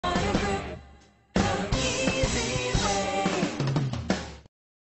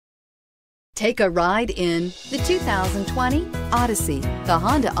Take a ride in the 2020 Odyssey. The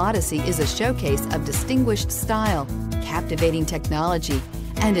Honda Odyssey is a showcase of distinguished style, captivating technology,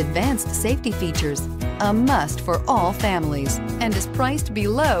 and advanced safety features. A must for all families and is priced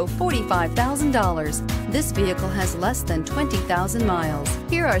below $45,000. This vehicle has less than 20,000 miles.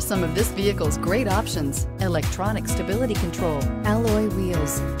 Here are some of this vehicle's great options: electronic stability control, alloy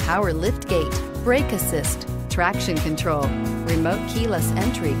wheels, power liftgate, brake assist, traction control, remote keyless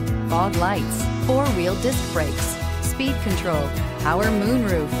entry, fog lights, four-wheel disc brakes, speed control, power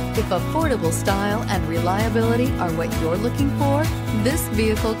moonroof. If affordable style and reliability are what you're looking for, this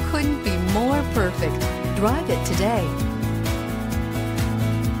vehicle couldn't be more perfect. Drive it today.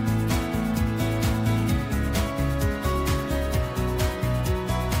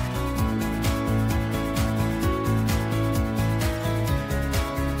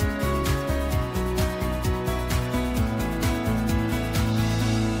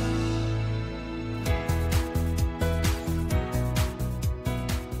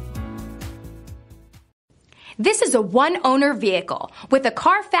 This is a one-owner vehicle with a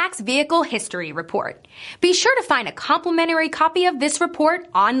Carfax Vehicle History Report. Be sure to find a complimentary copy of this report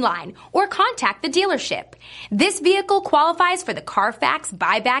online or contact the dealership. This vehicle qualifies for the Carfax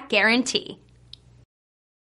Buyback Guarantee.